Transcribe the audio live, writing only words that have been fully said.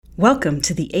Welcome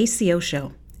to the ACO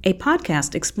Show, a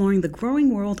podcast exploring the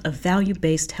growing world of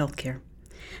value-based healthcare.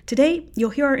 Today, you'll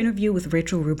hear our interview with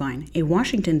Rachel Roubein, a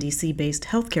Washington, D.C.-based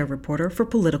healthcare reporter for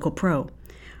POLITICO Pro.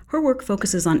 Her work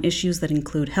focuses on issues that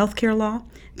include healthcare law,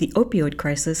 the opioid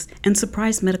crisis, and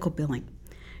surprise medical billing.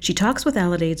 She talks with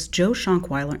Alade's Joe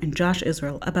Schonkweiler and Josh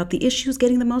Israel about the issues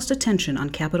getting the most attention on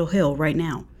Capitol Hill right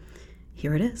now.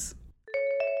 Here it is.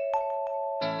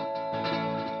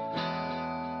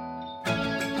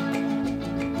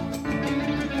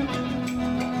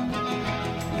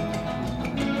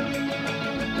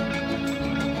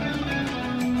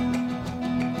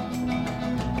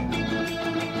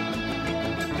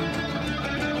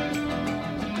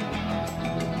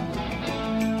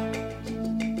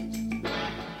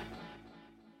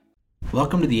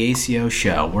 Welcome to the ACO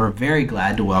Show. We're very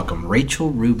glad to welcome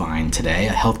Rachel Roubein today,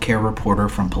 a healthcare reporter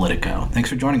from Politico. Thanks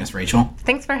for joining us, Rachel.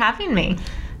 Thanks for having me.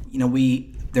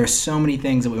 There's so many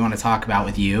things that we want to talk about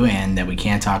with you and that we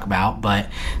can't talk about, but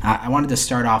I wanted to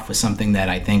start off with something that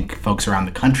I think folks around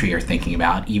the country are thinking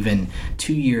about, even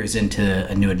 2 years into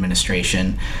a new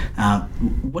administration.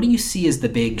 What do you see as the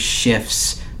big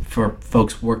shifts for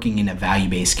folks working in a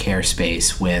value-based care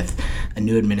space with a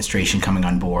new administration coming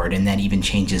on board, and then even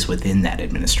changes within that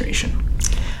administration?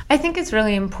 I think it's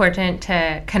really important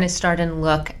to kind of start and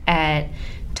look at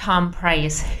Tom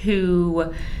Price,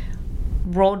 who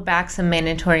rolled back some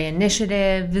mandatory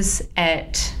initiatives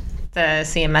at the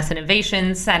CMS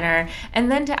Innovation Center, and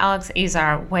then to Alex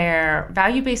Azar, where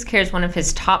value-based care is one of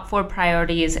his top 4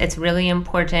 priorities. It's really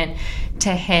important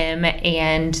to him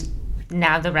and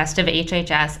now the rest of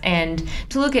HHS, and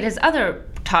to look at his other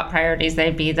top priorities,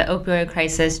 they'd be the opioid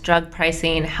crisis, drug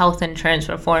pricing, health insurance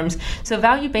reforms. So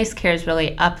value-based care is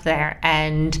really up there,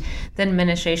 and the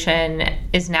administration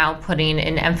is now putting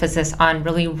an emphasis on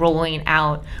really rolling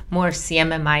out more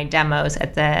CMMI demos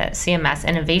at the CMS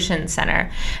Innovation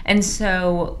Center. And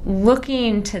so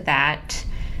looking to that,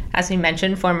 as we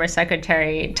mentioned, former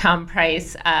Secretary Tom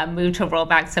Price moved to roll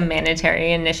back some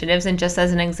mandatory initiatives. And just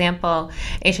as an example,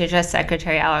 HHS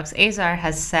Secretary Alex Azar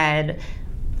has said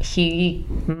he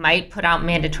might put out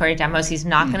mandatory demos. He's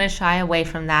not going to shy away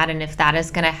from that. And if that is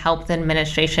going to help the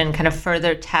administration kind of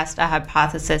further test a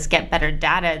hypothesis, get better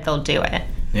data, they'll do it.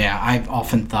 Yeah, I've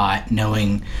often thought,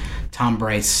 knowing Tom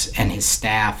Price and his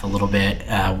staff a little bit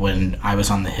when I was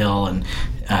on the Hill, and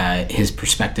his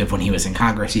perspective when he was in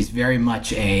Congress, he's very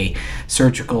much a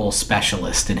surgical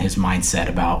specialist in his mindset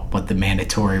about what the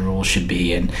mandatory rules should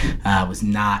be, and was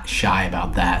not shy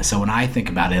about that. So when I think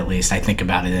about it, at least, I think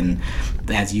about it in,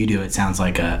 as you do, it sounds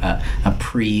like a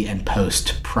pre and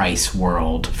post Price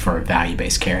world for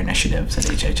value-based care initiatives at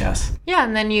HHS. Yeah,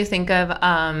 and then you think of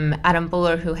Adam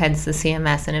Buller, who heads the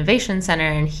CMS Innovation Center,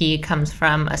 and he comes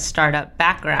from a startup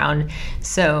background.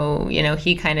 So,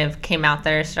 he kind of came out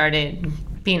there, started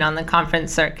being on the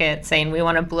conference circuit saying we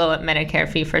want to blow up Medicare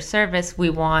fee-for-service.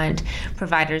 We want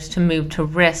providers to move to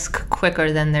risk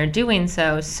quicker than they're doing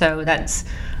so. So that's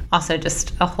also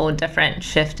just a whole different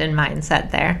shift in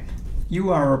mindset there.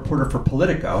 You are a reporter for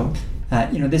Politico.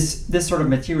 This sort of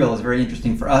material is very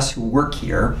interesting for us who work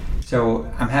here.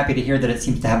 So I'm happy to hear that it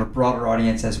seems to have a broader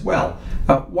audience as well.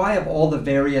 Why, of all the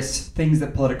various things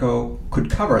that Politico could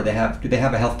cover, do they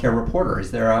have a healthcare reporter?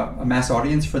 Is there a mass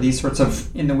audience for these sorts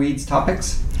of in-the-weeds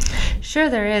topics? Sure,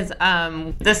 there is.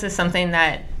 This is something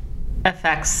that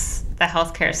affects the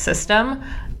healthcare system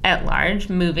at large,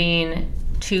 moving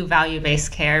to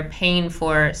value-based care, paying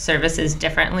for services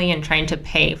differently, and trying to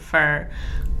pay for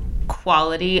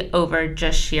quality over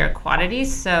just sheer quantity.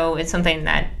 So it's something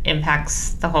that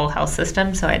impacts the whole health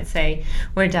system. So I'd say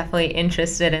we're definitely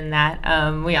interested in that.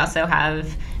 We also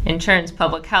have insurance,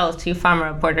 public health, 2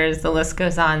 pharma reporters, the list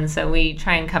goes on. So we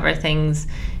try and cover things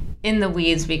in the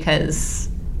weeds because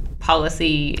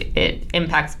policy, it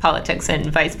impacts politics and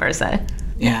vice versa.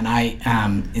 Yeah, and I,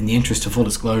 in the interest of full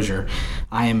disclosure,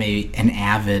 I am an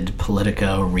avid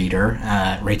Politico reader.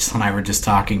 Rachel and I were just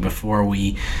talking before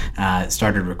we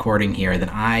started recording here that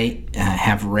I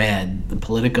have read the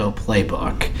Politico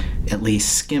playbook, at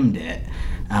least skimmed it,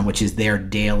 which is their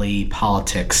daily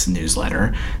politics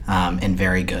newsletter, and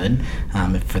very good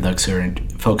for those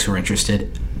folks who are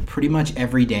interested. Pretty much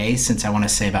every day since, I want to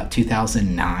say, about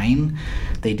 2009,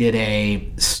 they did a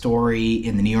story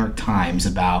in the New York Times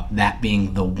about that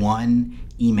being the one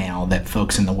email that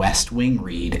folks in the West Wing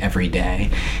read every day.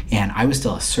 And I was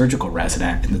still a surgical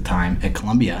resident at the time at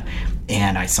Columbia,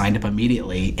 and I signed up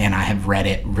immediately, and I have read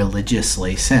it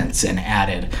religiously since, and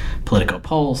added Politico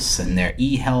Pulse and their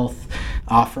e-health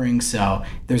offerings. So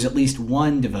there's at least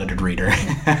one devoted reader.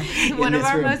 One of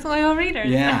our most loyal readers.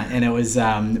 Yeah, and it was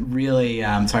really,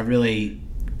 so I really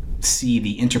see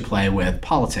the interplay with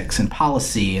politics and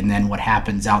policy, and then what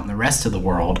happens out in the rest of the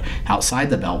world outside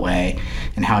the Beltway,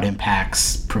 and how it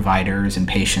impacts providers and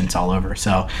patients all over.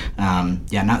 So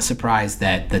not surprised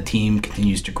that the team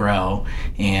continues to grow,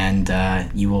 and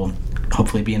you will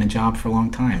hopefully be in a job for a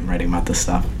long time writing about this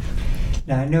stuff.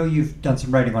 Now, I know you've done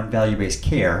some writing on value-based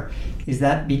care. Is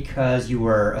that because you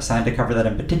were assigned to cover that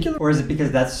in particular, or is it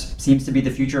because that seems to be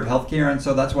the future of healthcare, and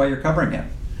so that's why you're covering it?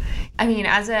 I mean,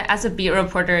 as a beat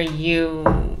reporter,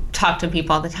 you talk to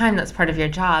people all the time. That's part of your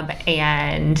job,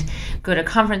 and go to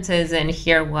conferences and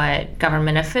hear what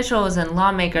government officials and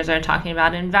lawmakers are talking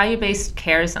about. And value-based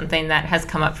care is something that has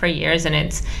come up for years, and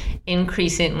it's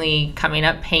increasingly coming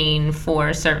up, paying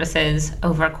for services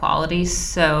over quality.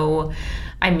 So,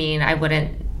 I mean, I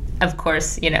wouldn't, of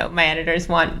course, my editors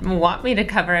want me to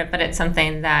cover it, but it's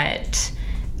something that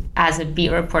as a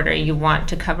beat reporter, you want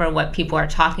to cover what people are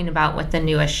talking about, what the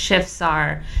newest shifts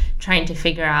are, trying to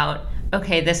figure out,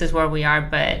 okay, this is where we are,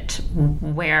 but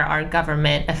where are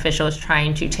government officials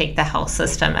trying to take the health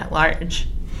system at large?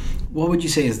 What would you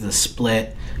say is the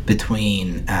split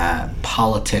between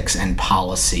politics and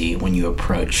policy when you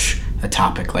approach a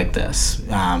topic like this?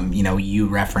 You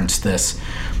referenced this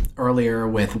earlier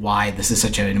with why this is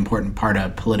such an important part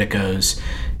of Politico's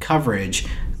coverage,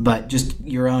 but just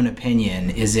your own opinion,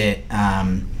 does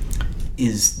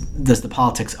the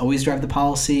politics always drive the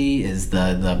policy? Is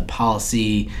the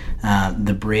policy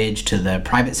the bridge to the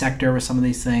private sector with some of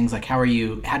these things? Like, how do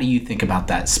you think about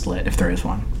that split, if there is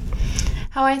one?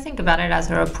 How I think about it as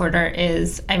a reporter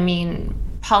is,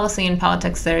 policy and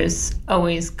politics, there's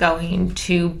always going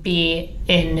to be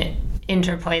an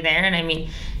interplay there. And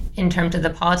in terms of the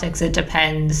politics, it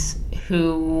depends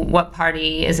what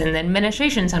party is in the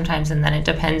administration sometimes, and then it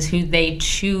depends who they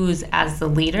choose as the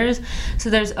leaders. So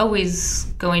there's always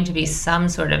going to be some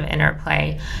sort of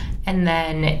interplay. And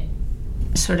then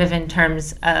sort of in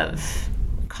terms of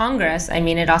Congress,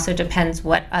 it also depends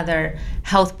what other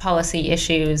health policy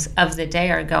issues of the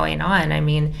day are going on.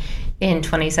 In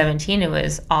 2017, it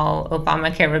was all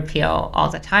Obamacare repeal all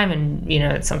the time. And,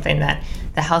 it's something that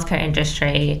the healthcare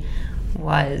industry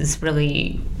was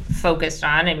really focused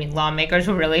on. Lawmakers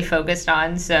were really focused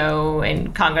on.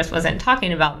 And Congress wasn't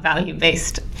talking about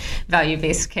value-based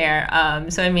care.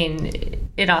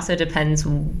 It also depends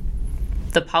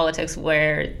the politics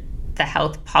where the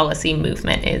health policy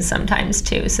movement is sometimes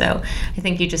too. So I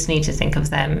think you just need to think of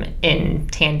them in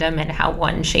tandem and how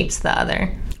one shapes the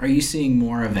other. Are you seeing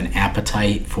more of an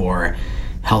appetite for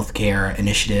healthcare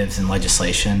initiatives and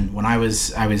legislation? When I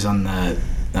was on the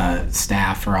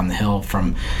staff or on the Hill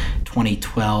from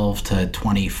 2012 to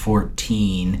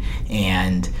 2014,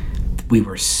 and we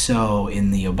were so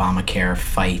in the Obamacare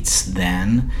fights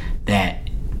then that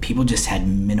people just had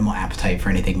minimal appetite for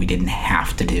anything we didn't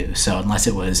have to do. So unless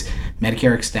it was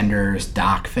Medicare extenders,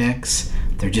 doc fix,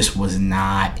 there just was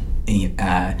not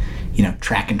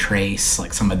track and trace,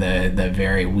 like some of the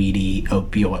very weedy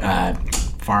opioid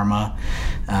pharma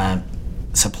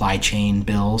supply chain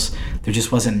bills. There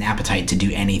just wasn't an appetite to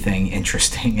do anything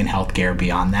interesting in healthcare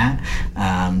beyond that.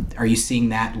 Are you seeing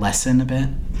that lessen a bit?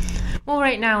 Well,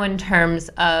 right now, in terms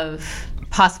of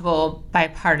possible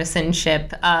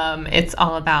bipartisanship, it's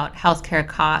all about healthcare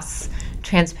costs,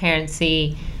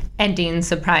 transparency, ending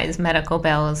surprise medical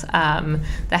bills.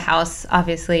 The House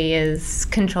obviously is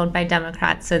controlled by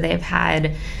Democrats, so they've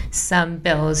had some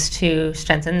bills to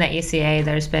strengthen the ACA.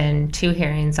 There's been 2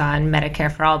 hearings on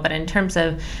Medicare for All, but in terms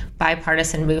of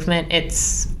bipartisan movement,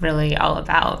 it's really all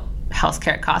about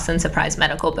healthcare costs and surprise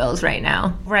medical bills right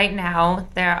now. Right now,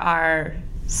 there are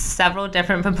several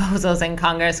different proposals in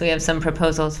Congress. We have some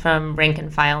proposals from rank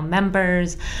and file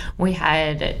members. We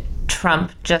had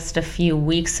Trump just a few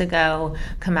weeks ago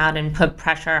come out and put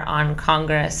pressure on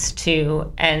Congress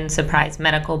to end surprise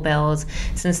medical bills.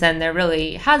 Since then, there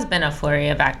really has been a flurry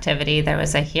of activity. There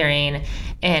was a hearing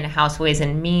in House Ways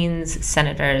and Means.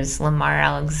 Senators Lamar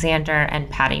Alexander and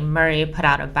Patty Murray put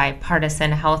out a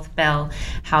bipartisan health bill.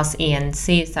 House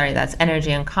that's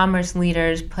Energy and Commerce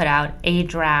leaders put out a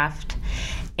draft.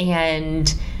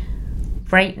 And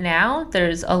right now,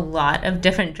 there's a lot of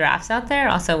different drafts out there,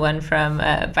 also one from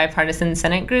a bipartisan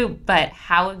Senate group, but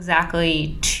how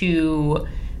exactly to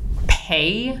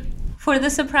pay for the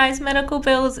surprise medical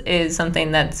bills is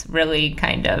something that's really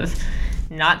kind of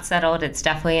not settled. It's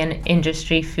definitely an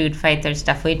industry food fight. There's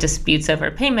definitely disputes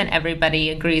over payment. Everybody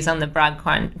agrees on the broad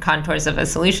contours of a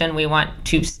solution. We want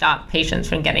to stop patients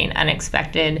from getting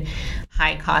unexpected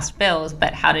high-cost bills,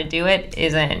 but how to do it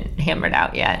isn't hammered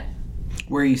out yet.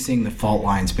 Where are you seeing the fault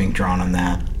lines being drawn on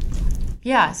that?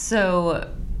 Yeah, so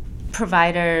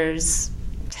providers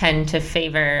tend to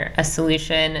favor a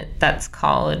solution that's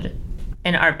called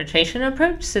an arbitration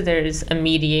approach. So there's a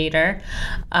mediator.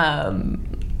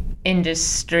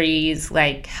 Industries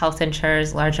like health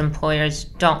insurers, large employers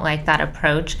don't like that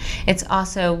approach. It's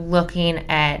also looking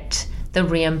at the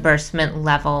reimbursement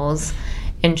levels.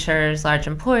 Insurers, large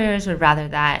employers would rather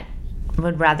there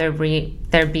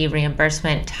be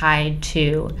reimbursement tied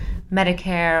to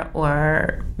Medicare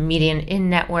or median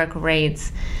in-network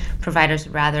rates. Providers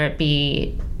would rather it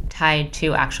be tied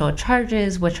to actual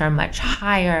charges, which are much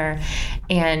higher.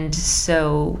 And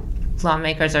so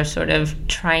lawmakers are sort of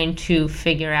trying to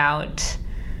figure out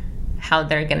how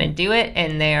they're going to do it,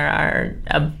 and there are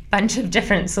a bunch of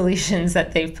different solutions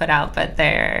that they've put out, but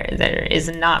there is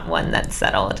not one that's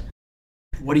settled.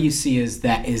 What do you see is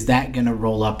that going to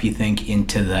roll up, you think,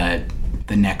 into the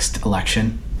next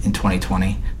election in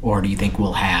 2020, or do you think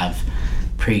we'll have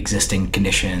pre-existing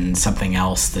conditions, something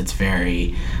else that's are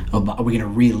we going to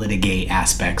relitigate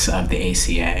aspects of the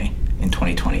ACA in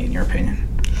 2020, in your opinion?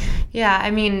 Yeah,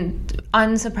 I mean,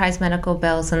 on surprise medical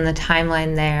bills and the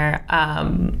timeline there,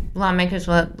 lawmakers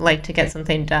would like to get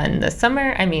something done this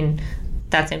summer. I mean,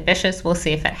 that's ambitious. We'll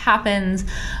see if it happens.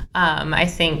 I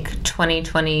think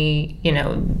 2020,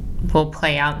 will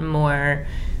play out more.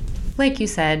 Like you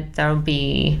said, there'll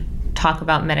be talk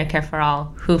about Medicare for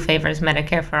all. Who favors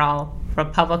Medicare for all?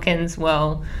 Republicans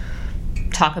will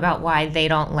talk about why they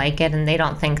don't like it and they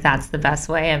don't think that's the best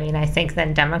way. I mean, I think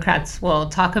then Democrats will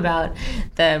talk about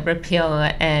the repeal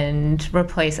and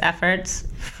replace efforts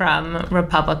from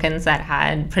Republicans that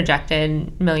had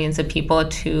projected millions of people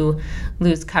to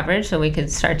lose coverage. So we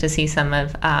could start to see some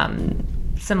of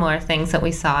similar things that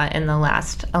we saw in the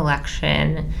last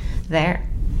election there.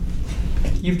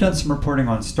 You've done some reporting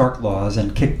on Stark laws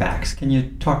and kickbacks. Can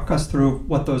you talk us through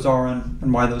what those are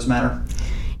and why those matter?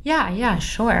 Yeah,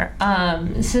 sure.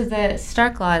 So the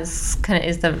Stark law is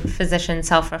the physician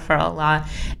self-referral law,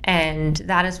 and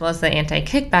that, as well as the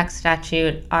anti-kickback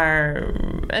statute,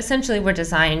 were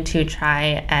designed to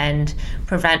try and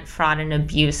prevent fraud and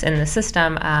abuse in the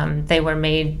system. They were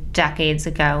made decades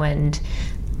ago, and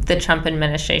the Trump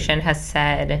administration has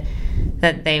said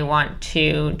that they want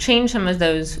to change some of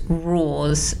those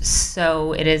rules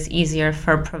so it is easier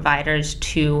for providers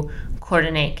to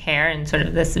coordinate care in sort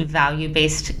of this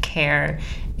value-based care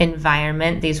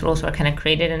environment. These rules were kind of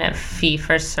created in a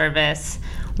fee-for-service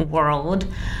world,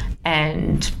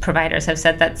 and providers have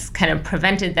said that's kind of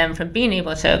prevented them from being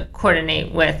able to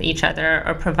coordinate with each other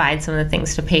or provide some of the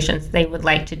things to patients they would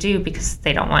like to do because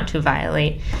they don't want to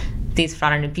violate these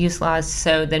fraud and abuse laws.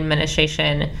 So the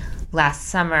administration last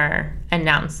summer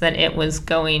announced that it was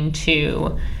going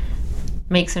to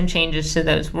make some changes to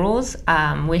those rules.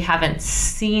 We haven't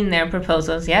seen their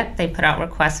proposals yet. They put out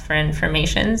requests for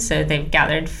information, so they've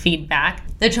gathered feedback.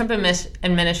 The Trump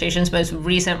administration's most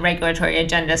recent regulatory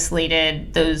agenda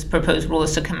slated those proposed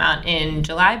rules to come out in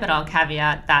July, but I'll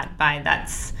caveat that by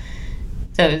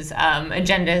those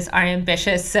agendas are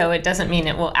ambitious, so it doesn't mean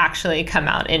it will actually come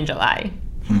out in July.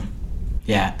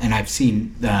 Yeah, and I've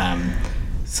seen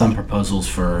some proposals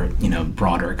for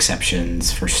broader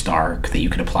exceptions for Stark that you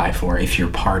could apply for if you're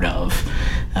part of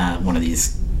one of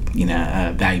these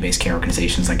value-based care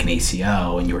organizations like an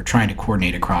ACO, and you were trying to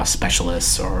coordinate across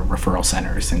specialists or referral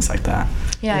centers, things like that.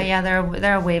 Yeah.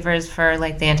 There are waivers for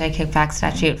like the anti-kickback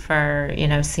statute for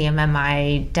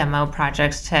CMMI demo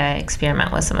projects to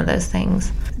experiment with some of those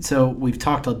things. So we've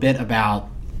talked a bit about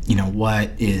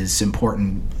what is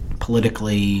important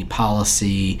politically,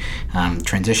 policy,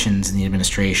 transitions in the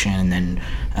administration, and then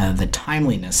the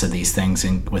timeliness of these things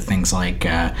with things like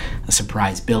a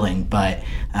surprise billing. But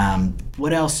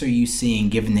what else are you seeing,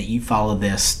 given that you follow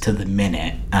this to the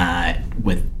minute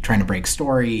with trying to break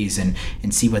stories and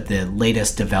see what the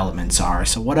latest developments are?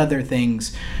 So what other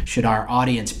things should our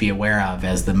audience be aware of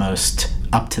as the most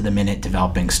up-to-the-minute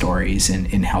developing stories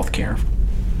in healthcare?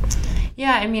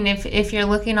 Yeah, I mean, if you're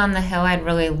looking on the Hill, I'd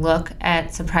really look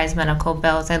at surprise medical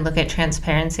bills. I'd look at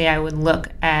transparency. I would look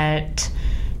at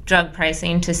drug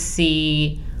pricing to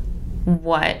see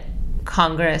what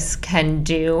Congress can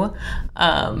do.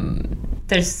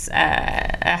 There's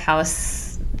a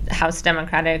House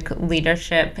Democratic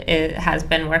leadership has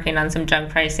been working on some drug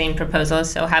pricing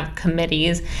proposals, so have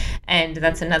committees, and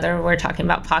we're talking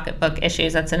about pocketbook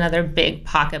issues. That's another big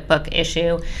pocketbook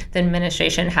issue. The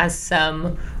administration has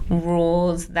some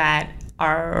rules that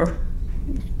are,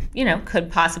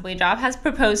 could possibly drop, has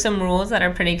proposed some rules that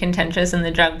are pretty contentious in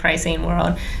the drug pricing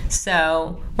world.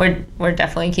 So we're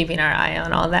definitely keeping our eye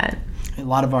on all that. A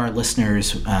lot of our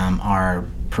listeners are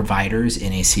providers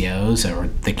in ACOs or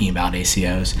thinking about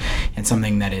ACOs, and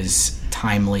something that is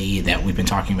timely that we've been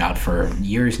talking about for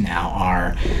years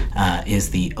now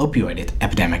is the opioid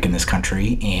epidemic in this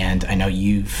country. And I know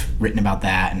you've written about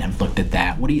that and have looked at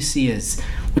that. What do you see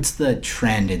what's the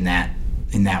trend in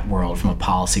that world from a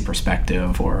policy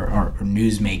perspective or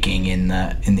newsmaking in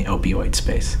the opioid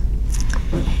space?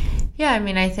 Yeah, I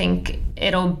mean, I think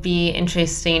it'll be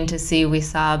interesting to see. We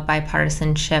saw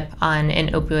bipartisanship on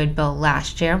an opioid bill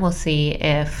last year. We'll see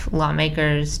if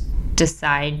lawmakers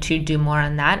decide to do more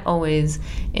on that. Always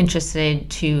interested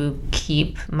to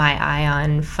keep my eye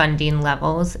on funding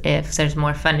levels if there's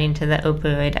more funding to the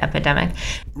opioid epidemic.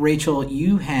 Rachel,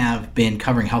 you have been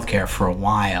covering healthcare for a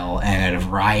while and at a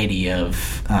variety of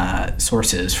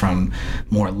sources, from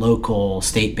more local,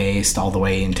 state-based, all the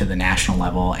way into the national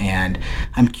level. And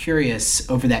I'm curious,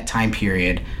 over that time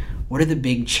period, what are the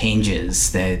big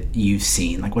changes that you've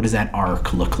seen? Like, what does that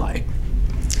arc look like?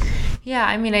 Yeah,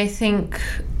 I mean, I think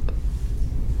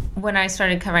when I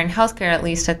started covering healthcare, at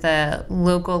least at the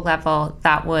local level,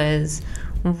 that was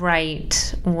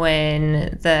right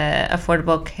when the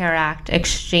Affordable Care Act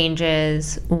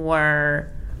exchanges were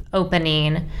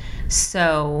opening,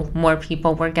 so more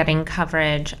people were getting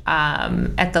coverage.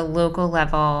 At the local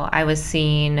level, I was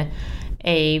seeing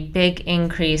a big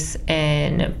increase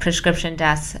in prescription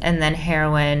deaths and then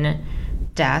heroin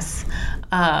deaths,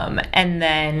 and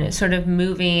then sort of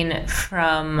moving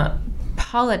from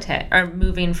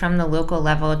moving from the local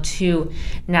level to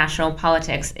national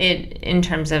politics. In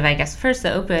terms of, I guess, first the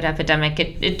opioid epidemic,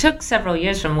 it took several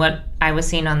years from what I was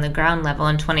seeing on the ground level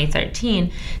in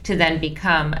 2013 to then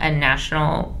become a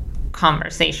national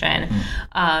conversation.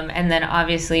 And then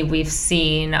obviously we've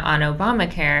seen on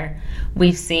Obamacare,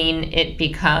 we've seen it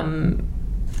become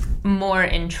more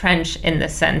entrenched in the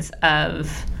sense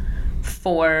of,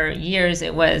 for years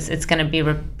it's going to be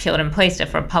repealed and placed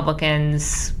if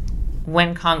Republicans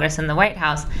win Congress and the White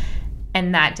House,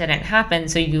 and that didn't happen.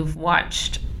 So you've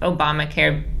watched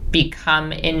Obamacare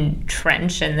become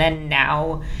entrenched, and then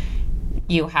now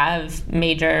you have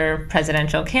major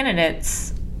presidential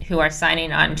candidates who are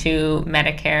signing on to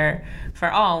Medicare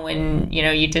for all, when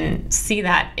you didn't see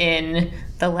that in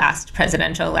the last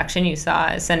presidential election. You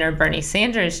saw Senator Bernie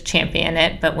Sanders champion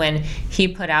it, but when he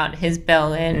put out his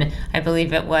bill in, I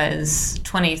believe it was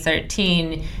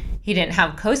 2013, he didn't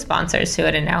have co-sponsors to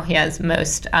it, and now he has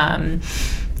most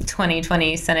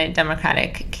 2020 Senate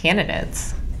Democratic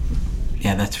candidates.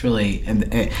 Yeah, that's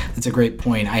a great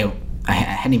point. I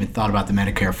hadn't even thought about the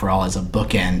Medicare for All as a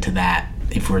bookend to that,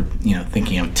 if we're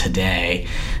thinking of today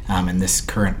in this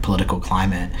current political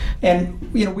climate.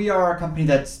 And we are a company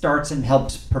that starts and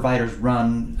helps providers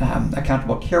run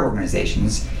accountable care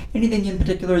organizations. Anything in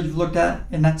particular you've looked at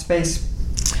in that space?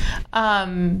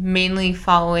 Mainly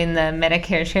following the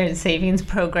Medicare Shared Savings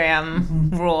Program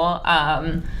rule,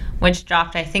 which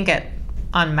dropped, I think,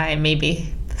 on my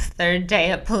maybe third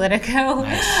day at Politico.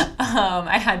 Nice.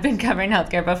 I had been covering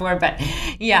healthcare before, but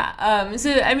yeah.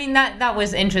 So I mean, that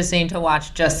was interesting to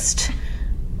watch, just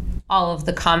all of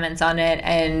the comments on it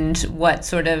and what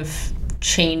sort of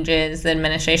changes the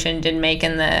administration did make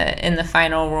in the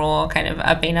final rule, kind of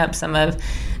upping up some of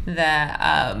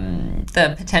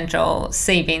the potential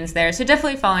savings there. So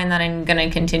definitely following that. I'm going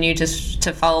to continue just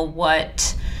to follow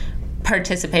what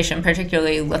participation,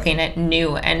 particularly looking at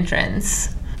new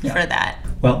entrants for that.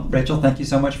 Well, Rachel, thank you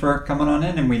so much for coming on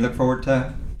in, and we look forward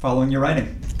to following your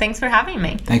writing. Thanks for having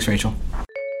me. Thanks, Rachel.